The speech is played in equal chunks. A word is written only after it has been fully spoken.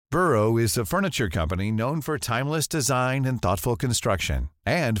Burrow is a furniture company known for timeless design and thoughtful construction,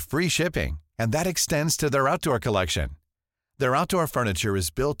 and free shipping, and that extends to their outdoor collection. Their outdoor furniture is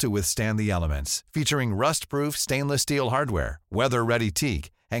built to withstand the elements, featuring rust-proof stainless steel hardware, weather-ready teak,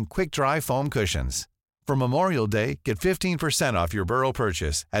 and quick-dry foam cushions. For Memorial Day, get 15% off your Burrow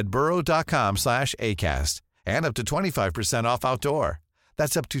purchase at burrow.com/acast, and up to 25% off outdoor.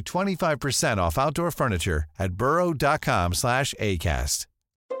 That's up to 25% off outdoor furniture at burrow.com/acast.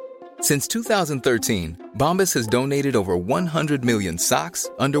 Since 2013, Bombas has donated over 100 million socks,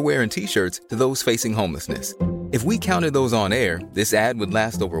 underwear, and T-shirts to those facing homelessness. If we counted those on air, this ad would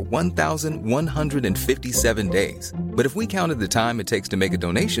last over 1,157 days. But if we counted the time it takes to make a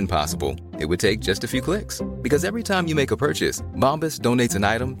donation possible, it would take just a few clicks. Because every time you make a purchase, Bombas donates an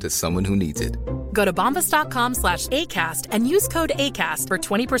item to someone who needs it. Go to bombas.com/ACAST and use code ACAST for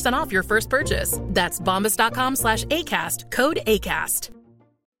 20% off your first purchase. That's bombas.com/ACAST, code ACAST.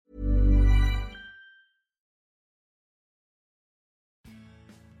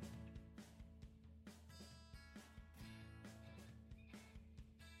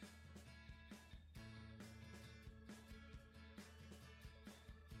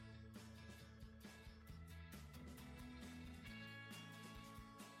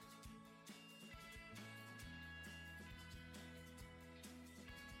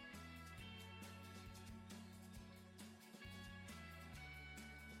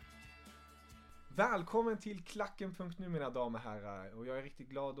 Välkommen till Klacken.nu mina damer och herrar. Och jag är riktigt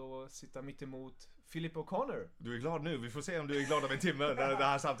glad att sitta mitt emot Philip O'Connor. Du är glad nu, vi får se om du är glad om en timme när det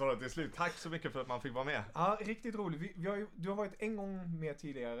här samtalet är slut. Tack så mycket för att man fick vara med. Ja, riktigt roligt. Du har varit en gång med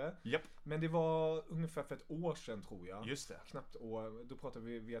tidigare. Japp. Men det var ungefär för ett år sedan tror jag. Just det. Knappt år. Då pratade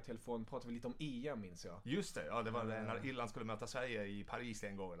vi via telefon, pratade vi lite om EM minns jag. Just det, ja det var när Irland skulle möta Sverige i Paris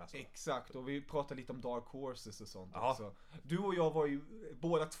en gång alltså. Exakt, och vi pratade lite om Dark Horses och sånt ja. också. Du och jag var ju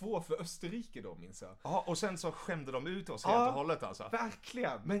båda två för Österrike då minns jag. Ja, och sen så skämde de ut oss helt och hållet alltså.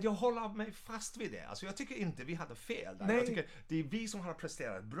 Verkligen. Men jag håller mig fast vid det. Alltså jag tycker inte vi hade fel där. Nej. Jag tycker det är vi som har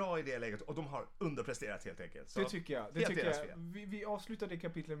presterat bra i det läget och de har underpresterat helt enkelt. Så det tycker jag. Vi avslutade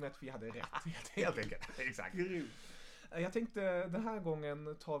kapitlet med att vi hade rätt. Helt enkelt. Exakt. Jag tänkte den här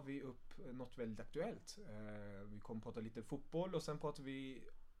gången tar vi upp något väldigt aktuellt. Vi kommer prata lite fotboll och sen pratar vi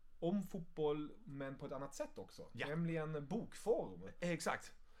om fotboll men på ett annat sätt också. Ja. Nämligen bokform.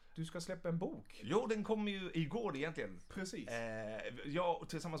 Exakt. Du ska släppa en bok. Jo, den kom ju igår egentligen. Precis. Jag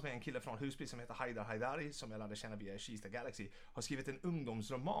tillsammans med en kille från Husby som heter Haidar Haidari, som jag lärde känna via Kista Galaxy, har skrivit en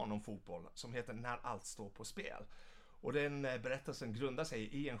ungdomsroman om fotboll som heter När allt står på spel. Och den berättelsen grundar sig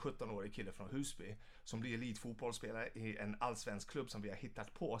i en 17-årig kille från Husby som blir elitfotbollsspelare i en allsvensk klubb som vi har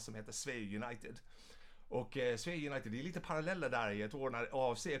hittat på som heter Sveio United. Och Sveio United, det är lite paralleller där i ett år när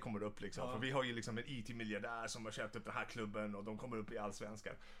AFC kommer upp liksom. Ja. För vi har ju liksom en IT-miljardär som har köpt upp den här klubben och de kommer upp i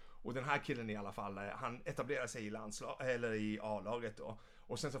allsvenskan. Och den här killen i alla fall, han etablerar sig i A-laget då.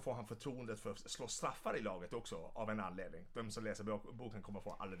 Och sen så får han förtroendet för att slå straffar i laget också av en anledning. De som läser boken kommer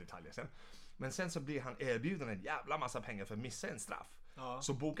få alla detaljer sen. Men sen så blir han erbjuden en jävla massa pengar för att missa en straff. Ja.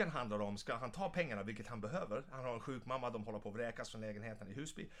 Så boken handlar om, ska han ta pengarna vilket han behöver? Han har en sjuk mamma, de håller på att vräkas från lägenheten i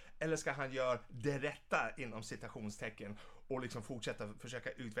Husby. Eller ska han göra det rätta inom citationstecken och liksom fortsätta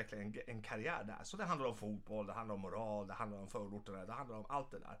försöka utveckla en karriär där? Så det handlar om fotboll, det handlar om moral, det handlar om förorterna, det handlar om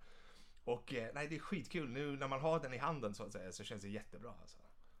allt det där. Och nej, det är skitkul. Nu när man har den i handen så att säga så känns det jättebra alltså.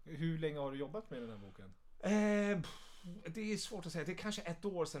 Hur länge har du jobbat med den här boken? Det är svårt att säga. Det är kanske ett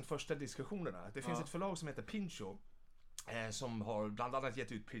år sedan första diskussionerna. Det finns ett förlag som heter Pincho som har bland annat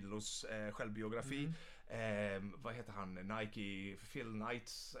gett ut Pillos självbiografi. Vad heter han? Nike, Phil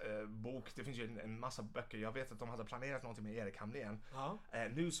Knights bok. Det finns ju en massa böcker. Jag vet att de hade planerat någonting med Erik Hamrén.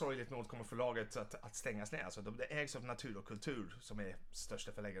 Nu sorgligt nog kommer förlaget att stängas ner. Alltså, det ägs av Natur och Kultur som är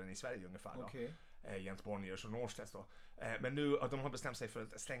största förläggaren i Sverige ungefär. Okay. Jens Bonniers och Norstedts då. Men nu att de har bestämt sig för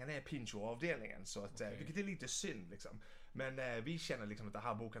att stänga ner Pincho-avdelningen så att, vilket är lite synd liksom. Men vi känner liksom att den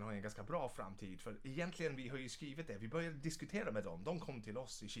här boken har en ganska bra framtid för egentligen vi har ju skrivit det. Vi började diskutera med dem. De kom till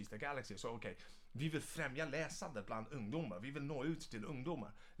oss i Kista Galaxy och sa okej, vi vill främja läsandet bland ungdomar. Vi vill nå ut till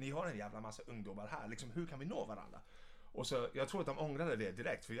ungdomar. Ni har en jävla massa ungdomar här. Liksom, hur kan vi nå varandra? Och så, jag tror att de ångrade det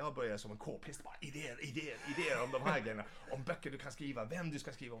direkt för jag började som en k-pist bara idéer om de här grejerna. Om böcker du kan skriva, vem du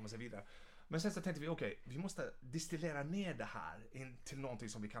ska skriva om och så vidare. Men sen så tänkte vi okej, vi måste distillera ner det här in till någonting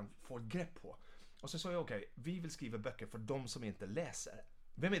som vi kan få ett grepp på. Och så sa jag okej, vi vill skriva böcker för de som inte läser.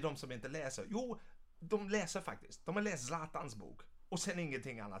 Vem är de som inte läser? Jo, de läser faktiskt. De har läst Zlatans bok. Och sen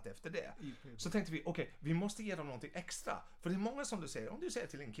ingenting annat efter det. Så tänkte vi, okej, vi måste ge dem någonting extra. För det är många som du säger, om du säger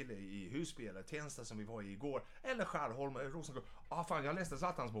till en kille i Husby eller Tensta som vi var i igår, eller Skärholm eller Rosengård, fan jag läste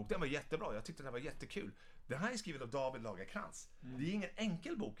Zlatans bok, den var jättebra, jag tyckte den var jättekul. Den här är skriven av David Lagercrantz. Det är ingen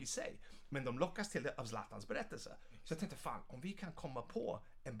enkel bok i sig, men de lockas till det av Zlatans berättelse. Så jag tänkte, fan, om vi kan komma på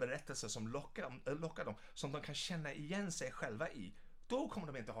en berättelse som lockar dem, som de kan känna igen sig själva i, då kommer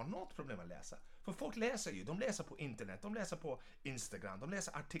de inte ha något problem att läsa. För folk läser ju, de läser på internet, de läser på Instagram, de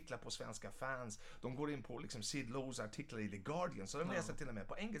läser artiklar på Svenska fans, de går in på liksom Sid Lowe's artiklar i The Guardian, så de läser till och med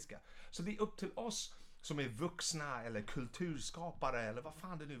på engelska. Så det är upp till oss som är vuxna eller kulturskapare eller vad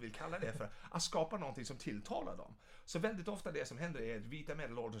fan du nu vill kalla det för, att skapa någonting som tilltalar dem. Så väldigt ofta det som händer är att vita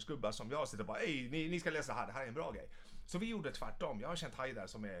medelålders gubbar som jag sitter bara, ni ska läsa det här är en bra grej. Så vi gjorde tvärtom. Jag har känt Haidar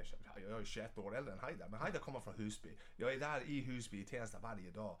som är 21 år äldre än Haidar, men Haidar kommer från Husby. Jag är där i Husby i Tensta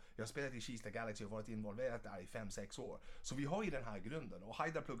varje dag. Jag har spelat i Kista Galaxy och varit involverad där i 5-6 år. Så vi har ju den här grunden, och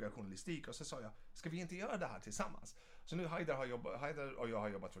Haidar pluggar journalistik, och så sa jag, ska vi inte göra det här tillsammans? Så nu Haidar och jag har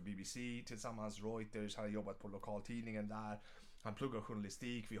jobbat för BBC tillsammans, Reuters, har jobbat på lokaltidningen där. Han pluggar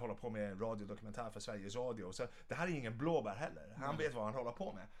journalistik, vi håller på med en radiodokumentär för Sveriges Radio. Så det här är ingen blåbär heller. Han vet vad han håller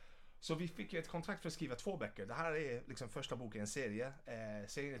på med. Så vi fick ett kontrakt för att skriva 2 böcker. Det här är liksom första boken i en serie.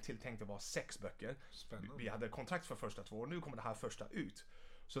 Serien är tilltänkt att vara 6 böcker. Spännande. Vi hade kontrakt för första 2 och nu kommer det här första ut.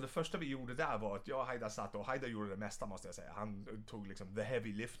 Så det första vi gjorde där var att jag och Haidar satt, och Haidar gjorde det mesta måste jag säga. Han tog liksom the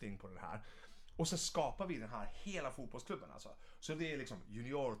heavy lifting på den här. Och så skapar vi den här hela fotbollsklubben alltså. Så det är liksom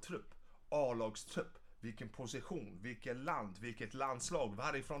juniortrupp, A-lagstrupp, vilken position, vilket land, vilket landslag,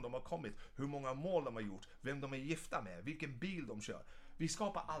 varifrån de har kommit, hur många mål de har gjort, vem de är gifta med, vilken bil de kör. Vi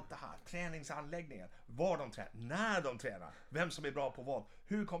skapar allt det här, träningsanläggningar, var de tränar, när de tränar, vem som är bra på vad,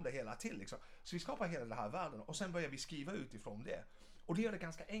 hur kom det hela till liksom. Så vi skapar hela den här världen, och sen börjar vi skriva utifrån det. Och det gör det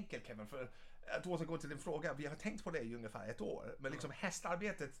ganska enkelt, Kevin, för att återgå till din fråga, vi har tänkt på det i ungefär 1 år, men liksom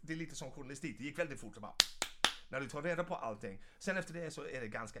hästarbetet, det är lite som journalistik, det gick väldigt fort och bara, när du tar reda på allting. Sen efter det så är det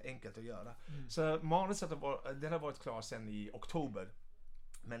ganska enkelt att göra. Så manuset den har varit klar sedan i oktober.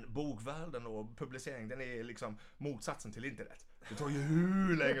 Men bokvärlden och publicering, den är liksom motsatsen till internet. Det tar ju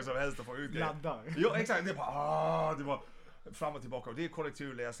hur länge som helst att få ut det. Laddar. Ja, exakt. Det är bara, det var fram och tillbaka. Och det är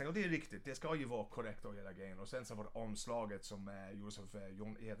korrekturläsning, och det är riktigt. Det ska ju vara korrekt och hela grejen. Och sen så var det omslaget som gjordes av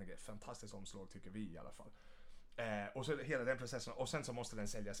John Edengren. Fantastiskt omslag tycker vi i alla fall. Och så hela den processen, och sen så måste den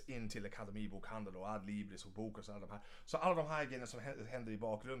säljas in till Akademibokhandel och Adlibris och Bokus och alla de här. Så alla de här grejerna som händer i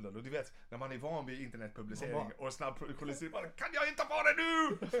bakgrunden, och du vet, när man är van vid internetpublicering och snabb journalistik, bara, kan jag inte få det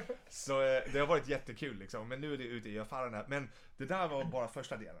nu? Så det har varit jättekul liksom, men nu är det ute i affärerna. Men det där var bara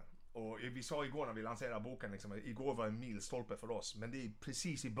första delen. Och vi sa igår när vi lanserade boken liksom, igår var en milstolpe för oss, men det är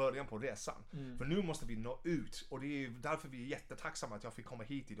precis i början på resan. För nu måste vi nå ut, och det är därför vi är jättetacksamma att jag fick komma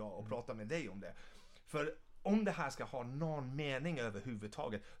hit idag och prata med dig om det. För om det här ska ha någon mening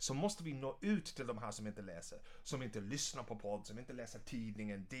överhuvudtaget, så måste vi nå ut till de här som inte läser, som inte lyssnar på podd, som inte läser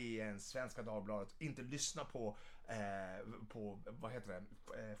tidningen, DN, Svenska Dagbladet, inte lyssnar på vad heter det,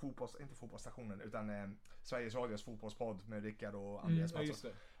 inte fotbollsstationen, utan Sveriges Radios fotbollspodd med Rickard och Andreas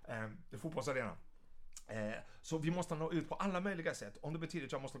Mattsson. Det är fotbollsarena. Så vi måste nå ut på alla möjliga sätt. Om det betyder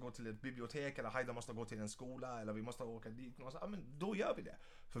att jag måste gå till ett bibliotek, eller Haidar måste gå till en skola, eller vi måste åka dit, ja, men då gör vi det.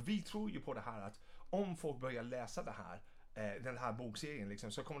 För vi tror ju på det här att om folk börjar läsa det här, den här bokserien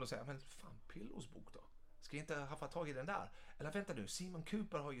liksom, så kommer de säga, men fan, Pillos bok då? Ska jag inte ha fått tag i den där? Eller vänta nu, Simon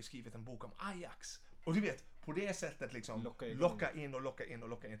Cooper har ju skrivit en bok om Ajax. Och du vet, på det sättet liksom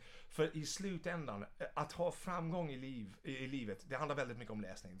locka in. För i slutändan, att ha framgång i livet, det handlar väldigt mycket om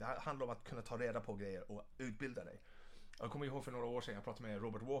läsning. Det handlar om att kunna ta reda på grejer och utbilda dig. Jag kommer ihåg för några år sedan, jag pratade med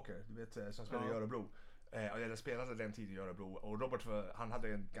Robert Walker, du vet, som spelar i Örebro. Jag spelade den tiden i Örebro, och Robert, han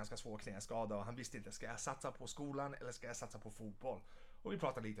hade en ganska svår knäskada, och han visste inte, ska jag satsa på skolan eller ska jag satsa på fotboll? Och vi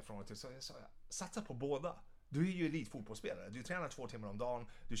pratade lite från och till, så jag sa, satsa på båda. Du är ju elitfotbollsspelare, du tränar 2 timmar om dagen,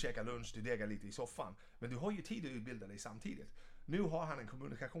 du käkar lunch, du degar lite i soffan, men du har ju tid att utbilda dig samtidigt. Nu har han en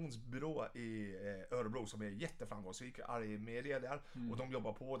kommunikationsbyrå i Örebro som är jätteframgångsrik, i media där, och de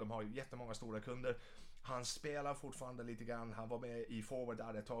jobbar på, de har jättemånga stora kunder. Han spelar fortfarande lite grann, han var med i Forward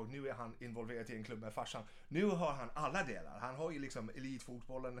där ett tag, nu är han involverad i en klubb med farsan. Nu har han alla delar, han har ju liksom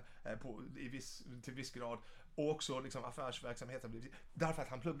elitfotbollen till viss grad, och också liksom affärsverksamheten, därför att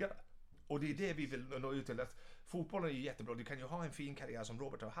han pluggar. Och det är det vi vill nå ut till, att fotbollen är jättebra, du kan ju ha en fin karriär som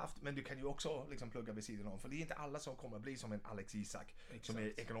Robert har haft, men du kan ju också liksom plugga vid sidan om, för det är inte alla som kommer att bli som en Alex Isak. Exakt. Som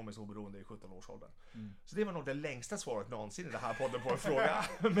är ekonomiskt oberoende i 17-årsåldern. Så det var nog det längsta svaret någonsin i det här podden på en fråga,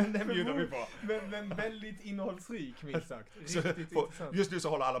 men det bjuder vi på. Men väldigt innehållsrik, minst sagt. Riktigt intressant. Just nu så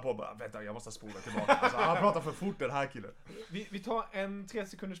håller alla på bara, vänta, jag måste spola tillbaka. Alltså, han pratar för fort, den här killen. Vi tar en 3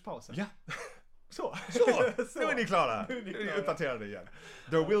 sekunders paus. Ja. Så. Nu är ni klara. Nu är ni uppdaterade igen.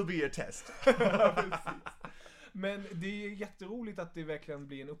 There will be a test. Men det är jätteroligt att det verkligen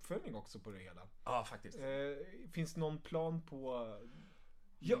blir en uppföljning också på det hela. Ja, faktiskt. Finns någon plan på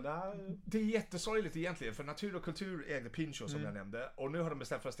Ja, det är jättesorgligt egentligen, för Natur och kultur ägde Pincho som jag nämnde, och nu har de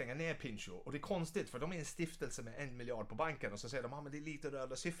bestämt för att stänga ner Pincho, och det är konstigt för de är en stiftelse med 1 miljard på banken och så säger de men det är lite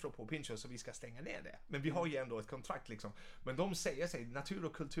röda siffror på Pincho så vi ska stänga ner det. Men vi har ju ändå ett kontrakt liksom. Men de säger sig, Natur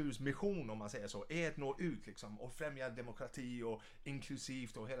och kulturs mission om man säger så, är att nå ut liksom och främja demokrati och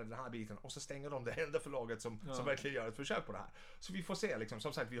inklusivt och hela den här biten, och så stänger de det enda förlaget som verkligen gör ett försök på det här. Så vi får se liksom,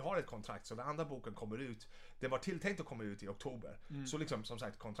 som sagt vi har ett kontrakt, så den andra boken kommer ut, den var tilltänkt att komma ut i oktober. Så liksom som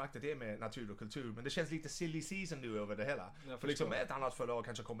sagt kontraktet är med Natur och kultur, men det känns lite silly season nu över det hela. För liksom ett annat förlag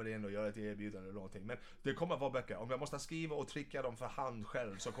kanske kommer in och gör ett erbjudande eller någonting, men det kommer att vara böcker. Om jag måste skriva och trycka dem för hand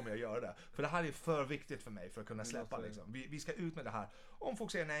själv så kommer jag göra det. För det här är för viktigt för mig för att kunna släppa liksom. Vi ska ut med det här. Om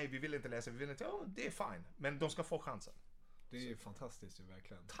folk säger nej, vi vill inte läsa, vi vill inte, det är fine. Men de ska få chansen. Det är fantastiskt ju,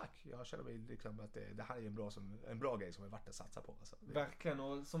 verkligen. Tack, jag känner mig liksom att det här är en bra grej som är värt att satsa på. Alltså. Verkligen,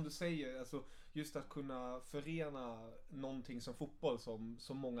 och som du säger, alltså, just att kunna förena någonting som fotboll som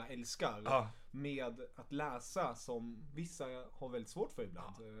många älskar med att läsa som vissa har väldigt svårt för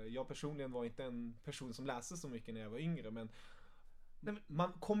ibland. Jag personligen var inte en person som läste så mycket när jag var yngre, men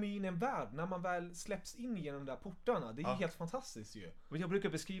man kommer in i en värld när man väl släpps in genom de där portarna. Det är helt fantastiskt ju. Men jag brukar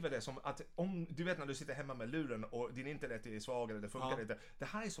beskriva det som att om du vet när du sitter hemma med luren och din internet är svag eller det funkar inte. Det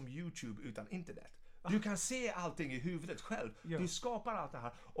här är som YouTube utan internet. Du kan se allting i huvudet själv. Du skapar allt det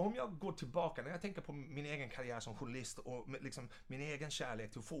här. Och om jag går tillbaka, när jag tänker på min egen karriär som journalist och liksom min egen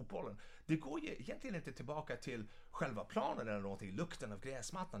kärlek till fotbollen. Det går ju egentligen inte tillbaka till själva planen eller någonting, lukten av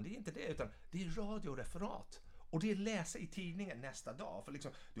gräsmattan. Det är inte det, utan det är radioreferat. Och det är läsa i tidningen nästa dag. För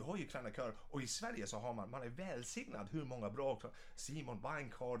liksom, du har ju krönikör, och i Sverige så har man är välsignad hur många bra. Simon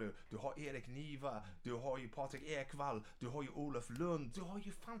Bank har du har Erik Niva, du har ju Patrik Ekvall, du har ju Olof Lund, du har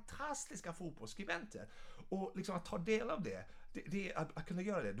ju fantastiska fotbollsskribenter. Och liksom att ta del av det att kunna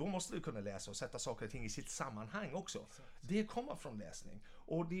göra det, då måste du kunna läsa och sätta saker och ting i sitt sammanhang också. Det kommer från läsning.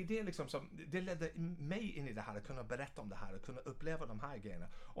 Och det är det liksom som, det ledde mig in i det här, att kunna berätta om det här, att kunna uppleva de här grejerna.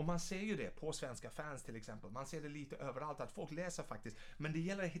 Och man ser ju det på Svenska fans till exempel, man ser det lite överallt att folk läser faktiskt, men det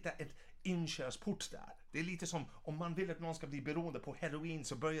gäller att hitta ett inkörsport där. Det är lite som om man vill att någon ska bli beroende på heroin,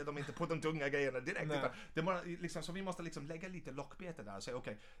 så börjar de inte på de tunga grejerna direkt. Utan det bara, liksom, så vi måste liksom lägga lite lockbete där och säga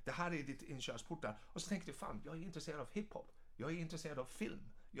okej, det här är ditt inkörsport där. Och så tänkte jag, fan, jag är intresserad av hiphop. Jag är intresserad av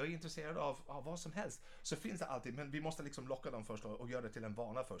film. Jag är intresserad av vad som helst. Så finns det alltid, men vi måste liksom locka dem först och göra det till en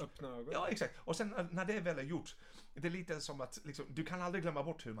vana först. Öppna ögon. Ja, exakt. Och sen när det väl är gjort, det är lite som att liksom, du kan aldrig glömma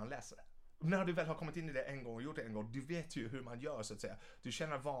bort hur man läser. När du väl har kommit in i det en gång och gjort det en gång, du vet ju hur man gör så att säga. Du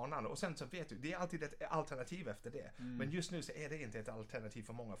känner vanan och sen så vet du, det är alltid ett alternativ efter det. Men just nu så är det inte ett alternativ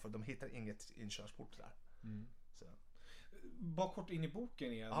för många, för de hittar inget inkörsport där. Så. Bara kort in i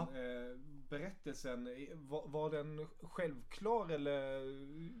boken igen. Berättelsen, var den självklar eller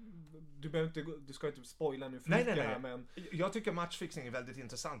du ska inte spoila nu för mycket här, men jag tycker matchfixning är väldigt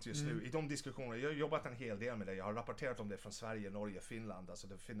intressant just nu i de diskussioner. Jag har jobbat en hel del med det. Jag har rapporterat om det från Sverige, Norge, Finland. Alltså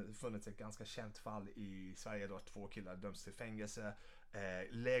det har funnits ett ganska känt fall i Sverige då 2 killar döms till fängelse.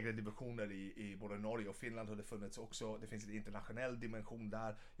 Lägre divisioner i både Norge och Finland har det funnits också. Det finns en internationell dimension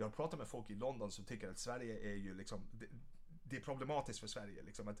där. Jag har pratat med folk i London som tycker att Sverige är ju liksom det är problematiskt för Sverige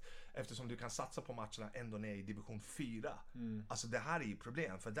liksom, att eftersom du kan satsa på matcherna ändå ner i division 4. Alltså det här är ju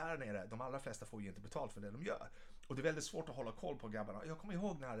problem, för där nere, de allra flesta får ju inte betalt för det de gör. Och det är väldigt svårt att hålla koll på grabbarna. Jag kommer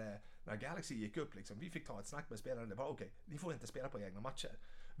ihåg när Galaxy gick upp liksom, vi fick ta ett snack med spelarna. Det var okej, ni får inte spela på egna matcher.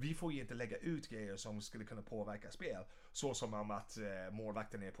 Vi får ju inte lägga ut grejer som skulle kunna påverka spel. Så som om att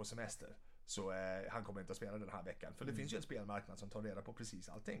målvakten är på semester. Så han kommer inte att spela den här veckan. För det finns ju en spelmarknad som tar reda på precis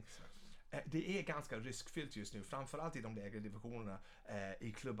allting. Det är ganska riskfyllt just nu, framförallt i de lägre divisionerna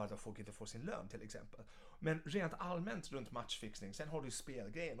i klubbar där folk inte får sin lön till exempel. Men rent allmänt runt matchfixning, sen har du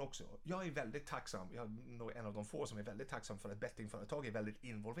spelgrejen också. Jag är väldigt tacksam, jag är nog en av de få som är väldigt tacksam för att bettingföretag är väldigt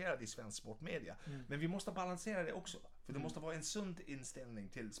involverade i svensk sportmedia. Men vi måste balansera det också, för det måste vara en sund inställning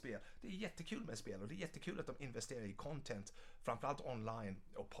till spel. Det är jättekul med spel och det är jättekul att de investerar i content, framförallt online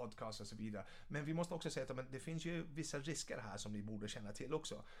och podcast och så vidare. Men vi måste också säga att det finns ju vissa risker här som ni borde känna till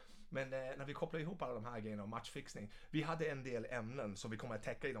också. Men när vi kopplar ihop alla de här grejerna om matchfixning, vi hade en del ämnen som vi kommer att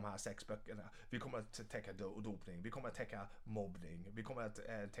täcka i de här 6 böckerna. Vi kommer att täcka dopning, vi kommer att täcka mobbning, vi kommer att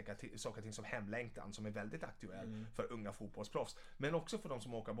täcka saker och ting som hemlängtan som är väldigt aktuell för unga fotbollsproffs. Men också för de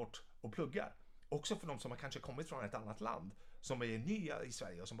som åker bort och pluggar. Också för de som har kanske kommit från ett annat land, som är nya i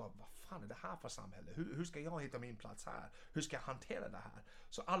Sverige och som bara, vad fan är det här för samhälle? Hur ska jag hitta min plats här? Hur ska jag hantera det här?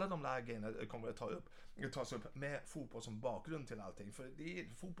 Så alla de där grejerna kommer att tas upp med fotboll som bakgrund till allting.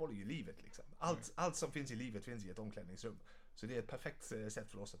 För fotboll är ju livet liksom. Allt som finns i livet finns i ett omklädningsrum. Så det är ett perfekt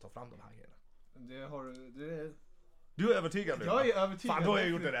sätt för oss att ta fram de här grejerna. Du är övertygad nu? Jag är övertygad. Fan, då har jag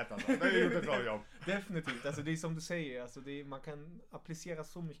gjort det rätt alltså. Då har jag gjort ett bra jobb. Definitivt. Alltså det är som du säger, alltså man kan applicera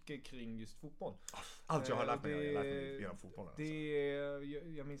så mycket kring just fotboll. Allt jag har lärt mig genom fotbollen.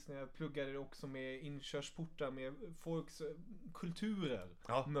 Jag minns när jag pluggade också med inkörsportar med folks kulturer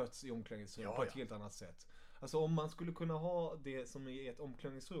möts i omklädningsrum på ett helt annat sätt. Alltså om man skulle kunna ha det som är ett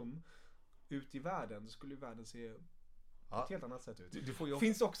omklädningsrum ut i världen, då skulle världen se på ett helt annat sätt ut. Det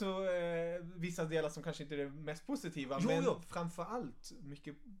finns också vissa delar som kanske inte är det mest positiva, men framförallt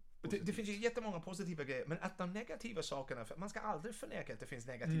mycket det finns ju jättemånga positiva grejer, men att de negativa sakerna, man ska aldrig förneka att det finns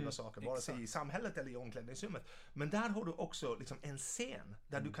negativa saker, vare sig i samhället eller i omklädningsrummet. Men där har du också liksom en scen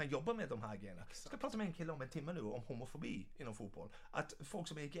där du kan jobba med de här grejerna. Jag ska prata med en kille om en timme nu om homofobi inom fotboll. Att folk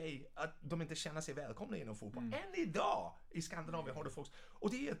som är gay, att de inte känner sig välkomna inom fotboll. Än idag i Skandinavien har du folk.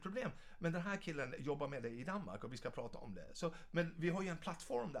 Och det är ett problem. Men den här killen jobbar med det i Danmark och vi ska prata om det. Men vi har ju en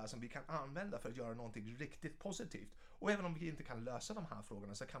plattform där som vi kan använda för att göra någonting riktigt positivt. Och även om vi inte kan lösa de här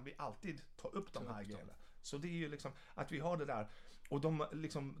frågorna så kan vi alltid ta upp de här grejerna. Så det är ju liksom att vi har det där. Och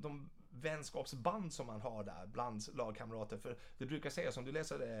de vänskapsband som man har där bland lagkamrater. För det brukar sägas, om du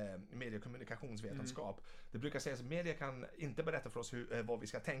läser medie- och kommunikationsvetenskap, det brukar sägas att media kan inte berätta för oss vad vi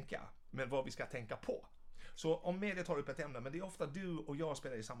ska tänka, men vad vi ska tänka på. Så om media tar upp ett ämne, men det är ofta du och jag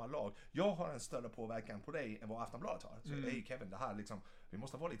spelar i samma lag. Jag har en större påverkan på dig än vad Aftonbladet har. Så hej Kevin, det här liksom, vi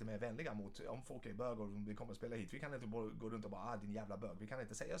måste vara lite mer vänliga mot, om folk är bög och vi kommer att spela hit. Vi kan inte gå runt och bara, din jävla bög. Vi kan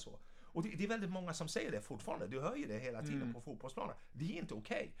inte säga så. Och det är väldigt många som säger det fortfarande. Du hör ju det hela tiden på fotbollsplanen. Det är inte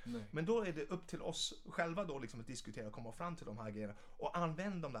okej. Men då är det upp till oss själva då liksom att diskutera och komma fram till de här grejerna. Och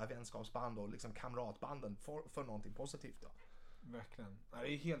använda de där vänskapsband och liksom kamratbanden för någonting positivt då. Verkligen. Ja, det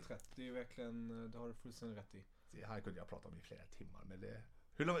är helt rätt. Det är verkligen, det har du fullständigt rätt i. Det här kunde jag prata om i flera timmar, men det...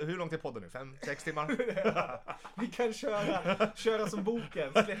 Hur långt är podden nu? 5-6 timmar? Vi kan köra som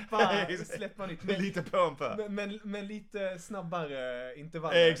boken, släppa nytt. Men, lite pumpa. Men lite snabbare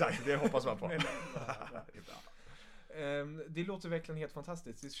intervaller. Exakt, det hoppas man på. Det låter verkligen helt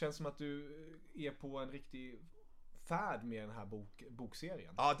fantastiskt. Det känns som att du är på en riktig färd med den här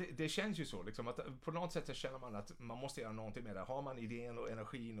bokserien. Ja, det känns ju så liksom, att på något sätt så känner man att man måste göra någonting med det. Har man idén och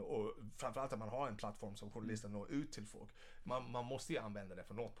energin och framförallt att man har en plattform som journalister når ut till folk. Man måste ju använda det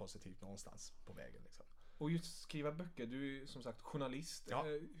för något positivt någonstans på vägen liksom. Och just skriva böcker, du är ju som sagt journalist. Ja.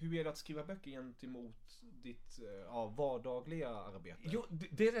 Hur är det att skriva böcker gentemot ditt vardagliga arbete? Jo,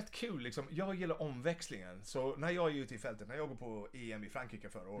 det är rätt kul liksom. Jag gillar omväxlingen. Så när jag är ute i fältet, när jag går på EM i Frankrike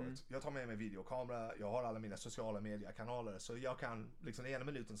förra året, jag tar med mig videokamera, jag har alla mina sociala mediekanaler, så jag kan liksom i 1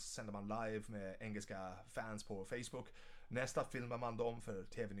 minuten så sänder man live med engelska fans på Facebook. Nästa filmar man dem för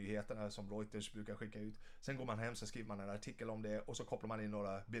tv-nyheterna som Reuters brukar skicka ut. Sen går man hem, så skriver man en artikel om det och så kopplar man in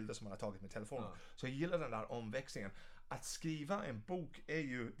några bilder som man har tagit med telefonen. Så jag gillar den där omväxlingen. Att skriva en bok det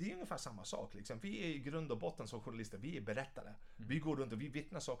är ungefär samma sak liksom. Vi är i grund och botten som journalister, vi är berättare. Vi går runt och vi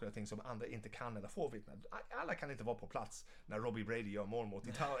vittnar saker och ting som andra inte kan eller får vittna. Alla kan inte vara på plats när Robbie Brady gör mål mot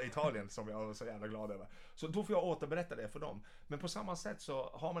Italien som jag är så jävla glad över. Så då får jag återberätta det för dem. Men på samma sätt så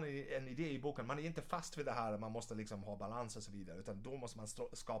har man en idé i boken. Man är inte fast vid det här, man måste liksom ha balans och så vidare, utan då måste man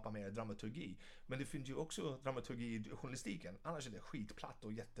skapa mer dramaturgi. Men det finns ju också dramaturgi i journalistiken. Annars är det skitplatt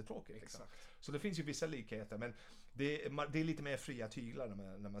och jättetråkigt liksom. Så det finns ju vissa likheter, men det är lite mer fria tyglar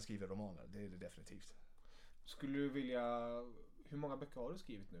när man skriver romaner. Det är det definitivt. Skulle du vilja... Hur många böcker har du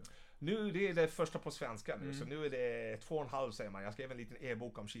skrivit nu? Nu det är det första på svenska nu, så nu är det 2,5 säger man. Jag skrev en liten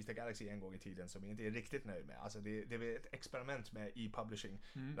e-bok om Kista Galaxy en gång i tiden som jag inte är riktigt nöjd med. Alltså det var ett experiment med e-publishing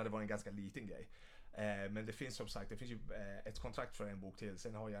när det var en ganska liten grej. Men det finns som sagt, det finns ju ett kontrakt för en bok till.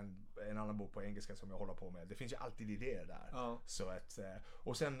 Sen har jag en annan bok på engelska som jag håller på med. Det finns ju alltid idéer där. Så att,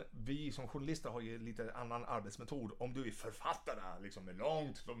 och sen vi som journalister har ju lite annan arbetsmetod. Om du är författare liksom med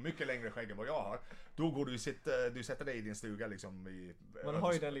mycket längre skägg än vad jag har, då går du sätter dig i din stuga liksom man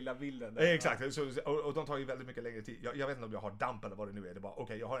har ju den lilla bilden där. Exakt, och de tar ju väldigt mycket längre tid. Jag vet inte om jag har damp eller vad det nu är. Det är bara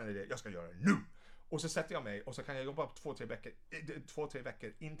okej, jag har en idé, jag ska göra det nu. Och så sätter jag mig och så kan jag jobba 2-3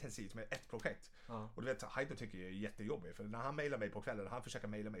 veckor intensivt med ett projekt. Och du vet, Heider tycker jag är jättejobbig. För när han mejlar mig på kvällen, han försöker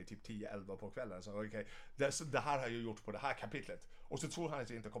mejla mig typ 10-11 på kvällen. Så okej, det här har jag gjort på det här kapitlet. Och så tror han att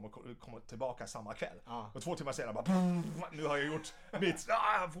jag inte kommer tillbaka samma kväll. Och 2 timmar senare bara, nu har jag gjort mitt.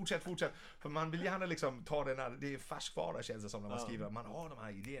 Fortsätt. För man vill gärna liksom ta det när det är färskvara, känns det som när man skriver. Man har de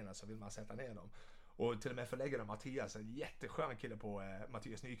här idéerna så vill man sätta ner dem. Och till och med förläggaren Mattias, en jätteskön kille på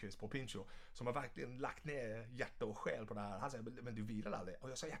Mattias Nyqvist på Pincho, som har verkligen lagt ner hjärta och själ på det här. Han säger, men du vilar aldrig. Och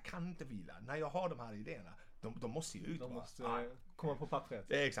jag sa, jag kan inte vila. När jag har de här idéerna, de måste ju ut. De måste komma på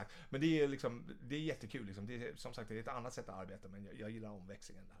pappret. Exakt. Men det är liksom, det är jättekul liksom. Det är, som sagt, det är ett annat sätt att arbeta, men jag gillar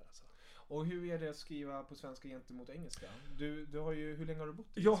omväxlingen där alltså. Och hur är det att skriva på svenska gentemot engelska? Du har ju, hur länge har du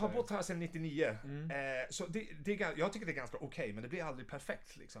bott i Jag har Sverige? bott här sedan 99. Så jag tycker det är ganska okej, men det blir aldrig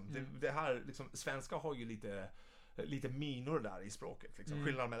perfekt liksom. Det här liksom, svenska har ju lite minor där i språket liksom.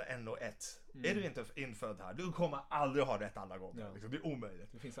 Skillnad mellan en och ett. Är du inte infödd här, du kommer aldrig ha rätt alla gånger. Ja. Liksom. Det är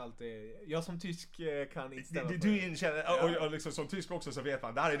omöjligt. Det finns alltid, jag som tysk kan instämma på Du inkänner, och liksom, som tysk också så vet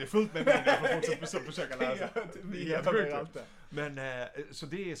man, där är det fullt med minor för folk som försöker lära sig. Men så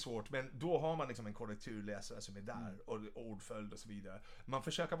det är svårt, men då har man liksom en korrekturläsare som är där och ordföljd och så vidare. Man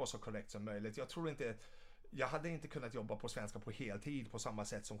försöker vara så korrekt som möjligt. Jag hade inte kunnat jobba på svenska på heltid på samma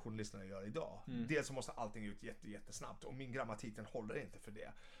sätt som journalisterna gör idag. Dels så måste allting ut jättesnabbt och min grammatiken håller inte för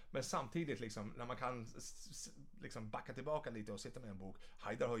det. Men samtidigt liksom, när man kan liksom backa tillbaka lite och sitta med en bok.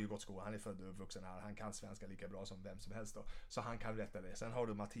 Haidar har ju gått skolan, han är född och uppvuxen här. Han kan svenska lika bra som vem som helst då. Så han kan rätta det. Sen har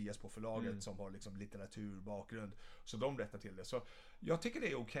du Mattias på förlaget som har liksom litteraturbakgrund. Så de rättar till det. Så jag tycker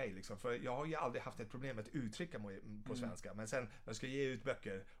det är okej liksom, för jag har ju aldrig haft ett problem med att uttrycka mig på svenska. Men sen när jag ska ge ut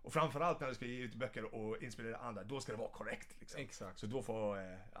böcker, och framförallt när jag ska ge ut böcker och inspirera andra, då ska det vara korrekt liksom. Exakt. Så då får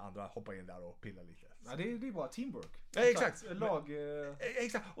andra hoppa in där och pilla lite. Ja, det är bara teamwork. Ja, exakt.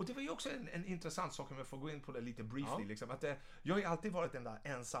 Exakt. Och det var ju också en intressant sak om jag får gå in på det lite briefly liksom, att jag har ju alltid varit den där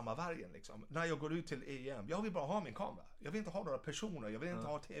ensamma vargen liksom. När jag går ut till EM, jag vill bara ha min kamera. Jag vill inte ha några personer, jag vill inte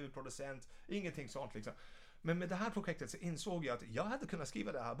ha tv-producent, ingenting sånt liksom. Men med det här projektet så insåg jag att jag hade kunnat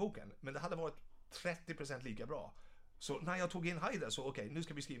skriva den här boken, men det hade varit 30% lika bra. Så när jag tog in Haidar så okej, nu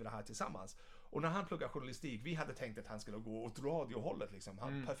ska vi skriva det här tillsammans. Och när han pluggar journalistik, vi hade tänkt att han skulle gå åt radiohållet liksom.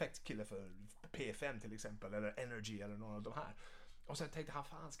 Han är perfekt kille för P5 till exempel, eller Energy eller någon av de här. Och sen tänkte han,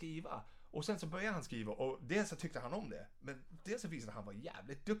 fan skriva. Och sen så började han skriva och dels så tyckte han om det, men dels så visade han var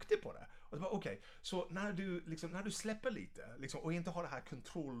jävligt duktig på det. Och det var okej, så när du släpper lite liksom, och inte har det här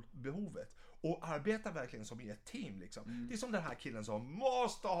kontrollbehovet och arbetar verkligen som i ett team liksom. Det är som den här killen som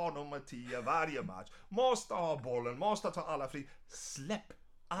måste ha nummer 10 varje match, måste ha bollen, måste ta alla fri. Släpp!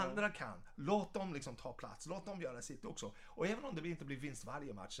 Andra kan. Låt dem liksom ta plats. Låt dem göra sitt också. Och även om det inte blir vinst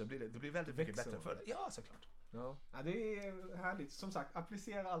varje match så blir det väldigt mycket bättre för det. Ja, såklart. Ja, det är härligt. Som sagt,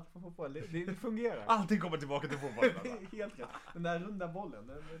 applicera allt på fotboll. Det fungerar. Allting kommer tillbaka till fotbollen. Det är helt rätt. Den där runda bollen,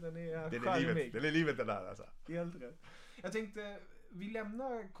 den är charmig. Det är livet det där alltså. Helt rätt. Jag tänkte, vi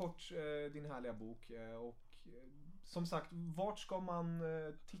lämnar kort din härliga bok och som sagt, vart ska man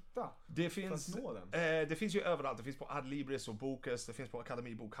titta för att nå den? Det finns ju överallt. Det finns på Adlibris och Bokus, det finns på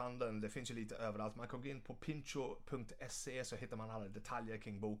Akademibokhandeln, det finns ju lite överallt. Man kan gå in på pincho.se så hittar man alla detaljer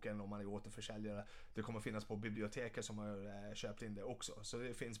kring boken om man är återförsäljare. Det kommer finnas på biblioteket som har köpt in det också. Så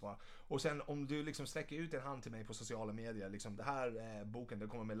det finns bara. Och sen om du liksom sträcker ut en hand till mig på sociala medier, liksom det här boken, det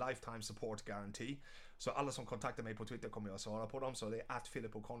kommer med lifetime support guarantee. Så alla som kontaktar mig på Twitter kommer jag svara på dem. Så det är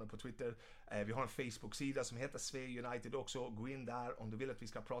 @PhilipO'Connor på Twitter. Vi har en Facebook-sida som heter Svea United också. Gå in där om du vill att vi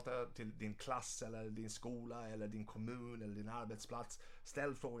ska prata till din klass eller din skola eller din kommun eller din arbetsplats.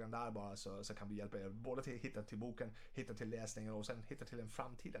 Ställ frågan där bara så kan vi hjälpa er både till att hitta till boken, hitta till läsningen och sen hitta till en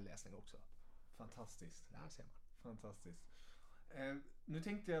framtida läsning också. Fantastiskt. Där ser man. Fantastiskt. Nu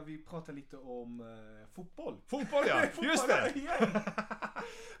tänkte jag vi pratar lite om fotboll. Fotboll ja, just det!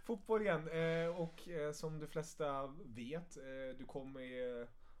 Fotboll igen. Och som de flesta vet, du kommer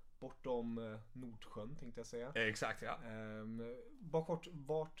bortom Nordsjön tänkte jag säga. Exakt ja. Bara kort,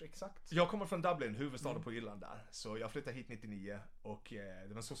 vart exakt? Jag kommer från Dublin, huvudstaden på Irland där. Så jag flyttade hit 99 och det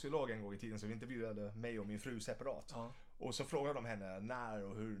var en sociolog en gång i tiden som intervjuade mig och min fru separat. Ja. Och så frågade de henne när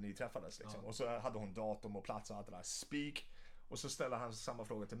och hur ni träffades liksom. Ja. Och så hade hon datum och plats och allt det där. Speak. Och så ställde han samma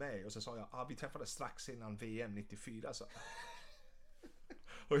fråga till mig och så sa jag, vi träffades strax innan VM 94 så.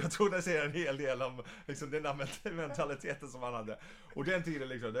 Och jag tror det säger en hel del om liksom, den där mentaliteten som han hade. Och den tiden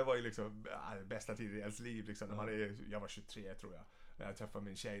liksom, det var ju liksom bästa tiden i ens liv liksom, när jag var 23 tror jag när jag träffade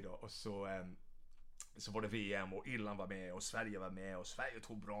min tjej då. Och så var det VM och Irland var med och Sverige var med och Sverige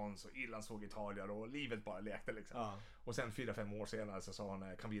tog brons och Irland såg Italien och livet bara lekte liksom. Ja. Och sen 4-5 år senare så sa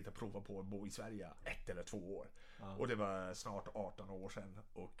han, kan vi inte prova på att bo i Sverige 1 eller 2 år? Ja. Och det var snart 18 år sedan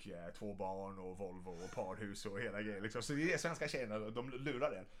och 2 barn och Volvo och parhus och hela grejen liksom. Så det är svenska tjejerna, de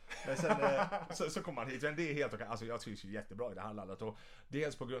lurar en. Men sen så kom man hit, men det är helt okej. Alltså jag trivs ju jättebra i det här landet och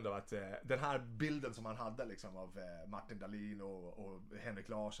dels på grund av att den här bilden som man hade liksom av Martin Dahlin och Henrik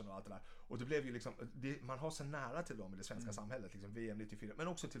Larsson och allt det där. Och det blev ju liksom, man har så nära till dem i det svenska samhället, liksom VM 94, men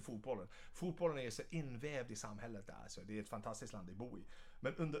också till fotbollen. Fotbollen är så invävd i samhället där, så det är ett fantastiskt land att bo i.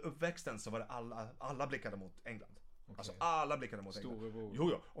 Men under uppväxten så var det alla blickade mot England. Okay. Alltså alla blickade mot England.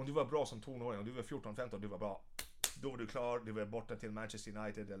 Jo, om du var bra som tonåring, om du var 14-15, du var bra. Då var du klar, du var borta till Manchester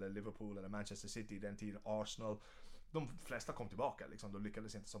United eller Liverpool eller Manchester City i den tiden, Arsenal. de flesta kom tillbaka liksom, de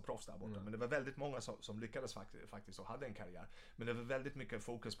lyckades inte som proffs där borta, men det var väldigt många som lyckades faktiskt och hade en karriär, men det var väldigt mycket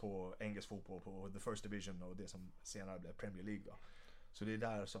fokus på engelsk fotboll, på the first division och det som senare blev Premier League då. Så det är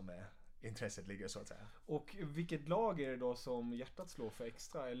där som intresset ligger så att säga. Och vilket lag är det då som hjärtat slår för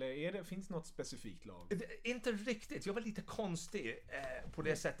extra? Eller finns det något specifikt lag? Inte riktigt. Jag var lite konstig på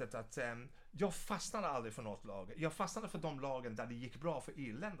det sättet att jag fastnade aldrig för något lag. Jag fastnade för de lagen där det gick bra för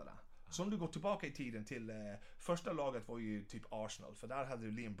irländarna. Så om du går tillbaka i tiden till första laget var ju typ Arsenal. För där hade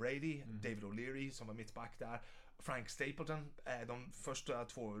du Liam Brady, David O'Leary som var mittback där. Frank Stapleton, de första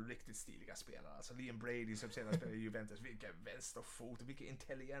 2 riktigt stiliga spelare. Alltså Liam Brady som senare spelade i Juventus, vilken vänsterfot, vilken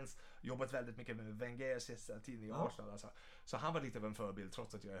intelligens. Jobbat väldigt mycket med Wenger sista tiden i Arsenal. Alltså. Så han var lite av en förebild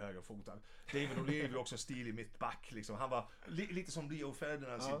trots att jag är högerfotad. David O'Leary var också stilig mittback. Liksom. Han var lite som Rio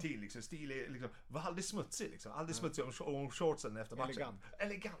Ferdinand sin tid. Liksom. Stilig, liksom. Var aldrig smutsig. Liksom. Aldrig smutsig om shortsen efter matchen.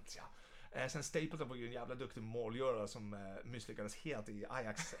 Elegant, ja. Sen Stapleton var ju en jävla duktig målgörare som misslyckades helt i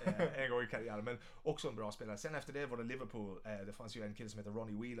Ajax en gång i karriären, men också en bra spelare. Sen efter det var det Liverpool, det fanns ju en kille som heter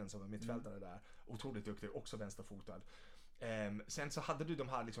Ronnie Whelan som var mittfältare där, otroligt duktig, också vänsterfotad. Sen så hade du de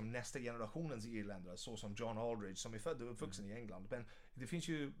här liksom nästa generationens irländare, så som John Aldridge som är född och uppvuxen i England, men det finns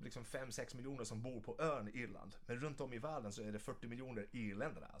ju liksom 5-6 miljoner som bor på ön Irland, men runt om i världen så är det 40 miljoner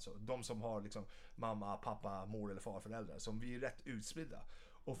irländare, alltså de som har liksom mamma, pappa, mor eller farföräldrar, som vi är rätt utspridda.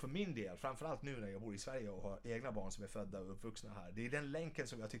 Och för min del, framförallt nu när jag bor i Sverige och har egna barn som är födda och uppvuxna här, det är den länken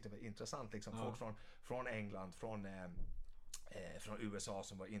som jag tyckte var intressant, liksom folk från England, från USA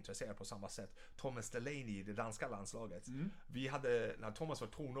som var intresserade på samma sätt. Thomas Delaney i det danska landslaget. Vi hade, när Thomas var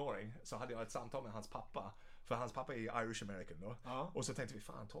tonåring så hade jag ett samtal med hans pappa, för hans pappa är Irish American då. Och så tänkte vi,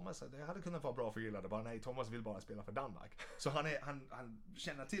 fan Thomas, det hade kunnat vara bra för Irland. Bara nej, Thomas vill bara spela för Danmark. Så han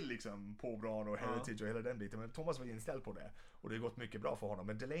känner till liksom Pobran och Heritage och hela den biten, men Thomas var inställd på det. Och det har gått mycket bra för honom.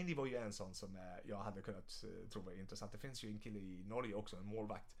 Men Delaney var ju en sån som jag hade kunnat tro var intressant. Det finns ju en kille i Norge också, en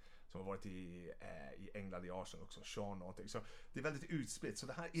målvakt som har varit i England i Arsenal också, Sean någonting. Så det är väldigt utspritt. Så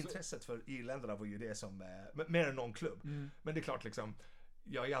det här intresset för irländarna var ju det som mer än någon klubb. Men det är klart liksom,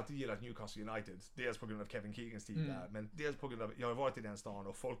 jag har alltid gillat Newcastle United, dels på grund av Kevin Keegans tid där, men dels på grund av jag har varit i den stan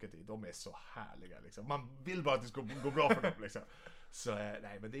och folket de är så härliga liksom. Man vill bara att det ska gå bra för dem liksom. Så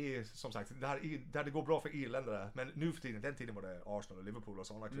nej, men det är som sagt där det går bra för irländare, men nu för tiden, den tiden var det Arsenal och Liverpool och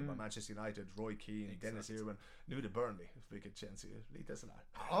sådana klubbar, Manchester United, Roy Keane, Dennis Irwin, nu är det Burnley, vilket känns ju lite sådär.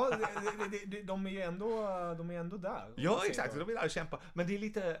 Ja, de är ändå där. Ja, exakt, de vill där kämpa, men det är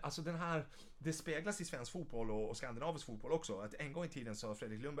lite, alltså det speglas i svensk fotboll och skandinavisk fotboll också, att en gång i tiden så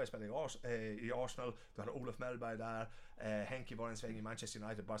Fredrik Lundberg spelade i Arsenal, då hade Olof Mellberg där, Henke var en sväng i Manchester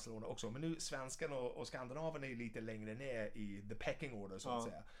United, Barcelona också, men nu svenskan och skandinaven är lite längre ner i the pecking order så att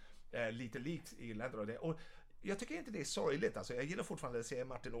säga. Lite likt i länder och det. Och jag tycker inte det är sorgligt, alltså jag gillar fortfarande att se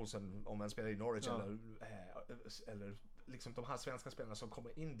Martin Olsson om han spelar i Norwich eller liksom de här svenska spelarna som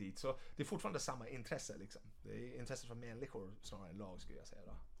kommer in dit, så det är fortfarande samma intresse liksom. Det är intresse för människor snarare än lag, skulle jag säga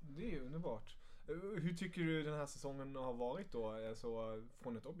då. Det är ju underbart. Hur tycker du den här säsongen har varit då, alltså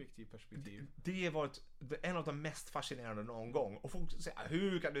från ett objektivt perspektiv? Det har varit en av de mest fascinerande någon gång. Och folk säger,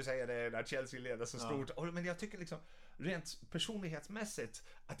 hur kan du säga det när Chelsea leder så stort? Men jag tycker liksom, rent personlighetsmässigt,